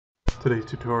Today's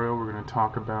tutorial we're going to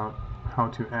talk about how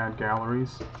to add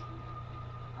galleries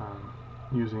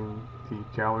using the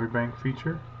gallery bank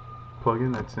feature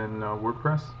plugin that's in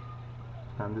WordPress.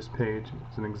 This page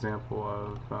is an example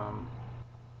of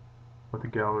what the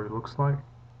gallery looks like.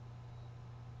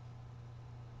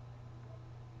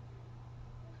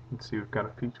 You can see we've got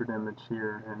a featured image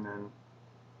here, and then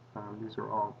these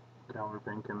are all gallery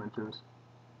bank images.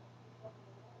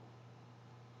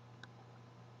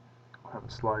 We'll have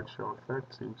a slideshow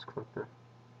effect, so you just click the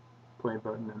play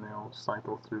button and they'll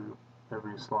cycle through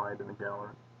every slide in the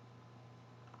gallery.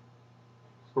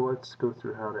 So let's go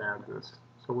through how to add this.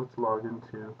 So let's log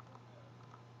into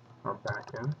our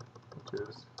backend, which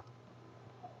is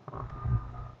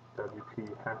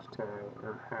WP hashtag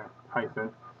or hyphen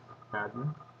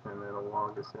admin, and then it'll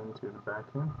log us into the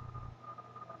backend.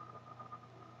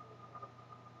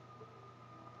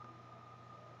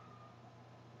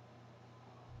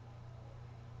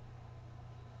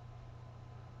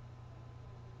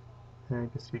 And you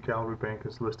can see gallery bank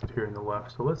is listed here in the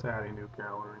left, so let's add a new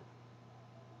gallery.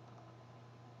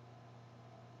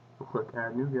 We'll click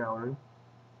add new gallery,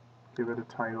 give it a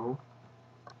title,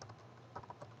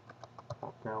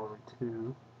 gallery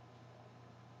 2,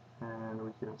 and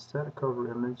we can set a cover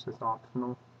image that's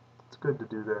optional. It's good to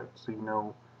do that so you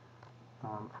know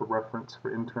for reference,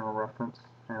 for internal reference,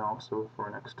 and also for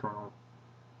an external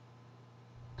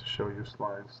to show your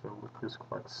slides. So we'll just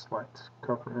click select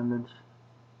cover image,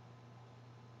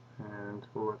 and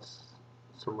let's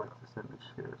select this image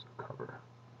here as a cover.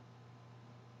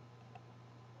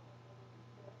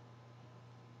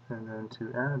 And then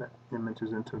to add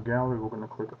images into a gallery, we're going to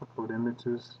click upload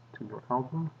images to your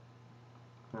album,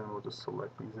 and we'll just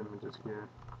select these images here.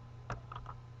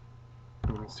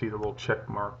 You can see the little check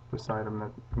mark beside them,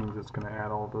 that means it's going to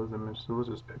add all those images. So we'll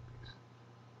just pick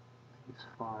these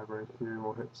 5 right here.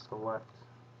 We'll hit select,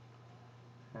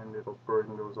 and it'll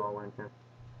bring those all in here.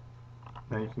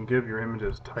 Now you can give your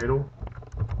images title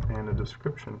and a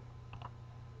description.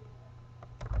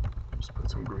 Just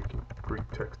put some Greek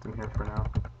text in here for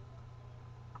now.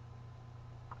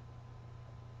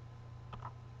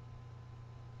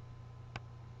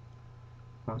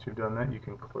 Once you've done that, you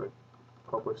can click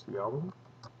publish the album.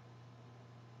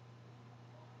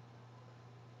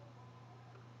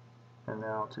 And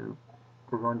now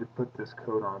we're going to put this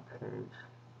code on a page.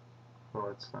 So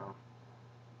it's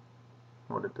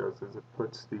what it does is it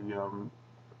puts the album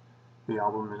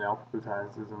and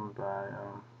alphabetizes them by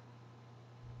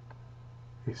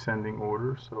ascending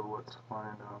order. So let's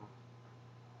find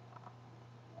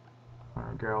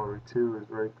our gallery 2 is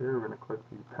right there. We're going to click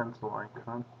the pencil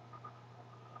icon.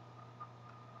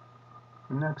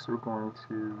 Next, we're going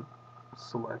to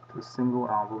select a single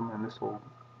album, and this will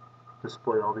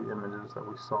display all the images that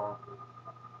we saw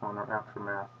on our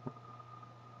aftermath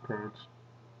page.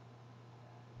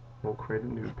 We'll create a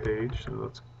new page, so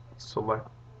let's select,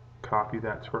 copy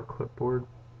that to our clipboard,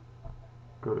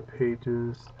 go to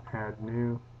pages, add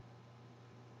new.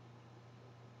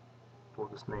 We'll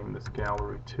just name this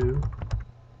gallery 2,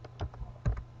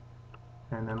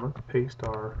 and then let's paste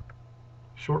our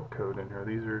shortcode in here.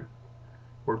 These are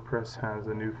WordPress has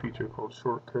a new feature called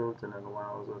shortcodes, and it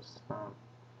allows us to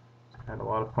add a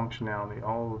lot of functionality.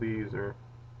 All of these are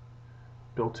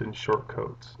built-in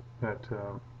shortcodes that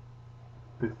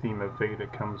the theme of Veda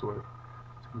comes with.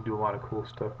 So you can do a lot of cool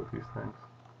stuff with these things.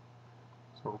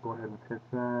 So we'll go ahead and hit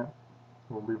that.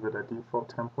 We'll leave it a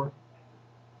default template.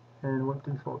 And what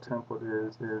default template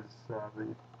is the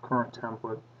current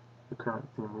template, the current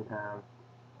theme we have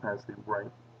has the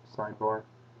right sidebar.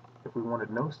 If we wanted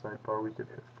no sidebar, we could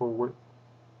hit full width,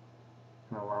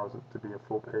 and it allows it to be a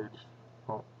full page,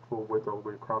 full width all the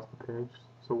way across the page.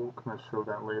 So we'll kind of show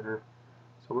that later.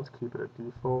 So let's keep it at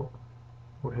default.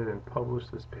 Go ahead and publish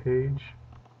this page.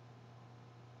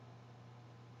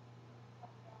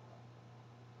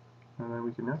 And then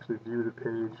we can actually view the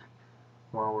page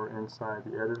while we're inside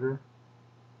the editor.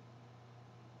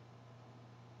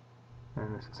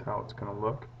 And this is how it's going to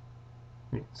look.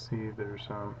 You can see there's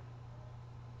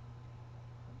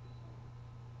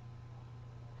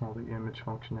all the image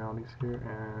functionalities here,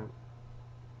 and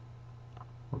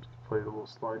we'll just play the little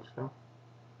slideshow.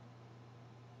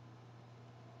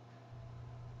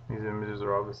 These images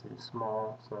are obviously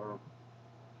small, so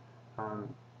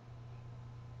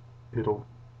it'll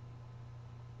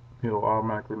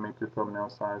automatically make your thumbnail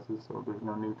sizes, so there's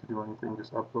no need to do anything.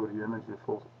 Just upload the image, your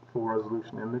full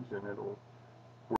resolution image, and it'll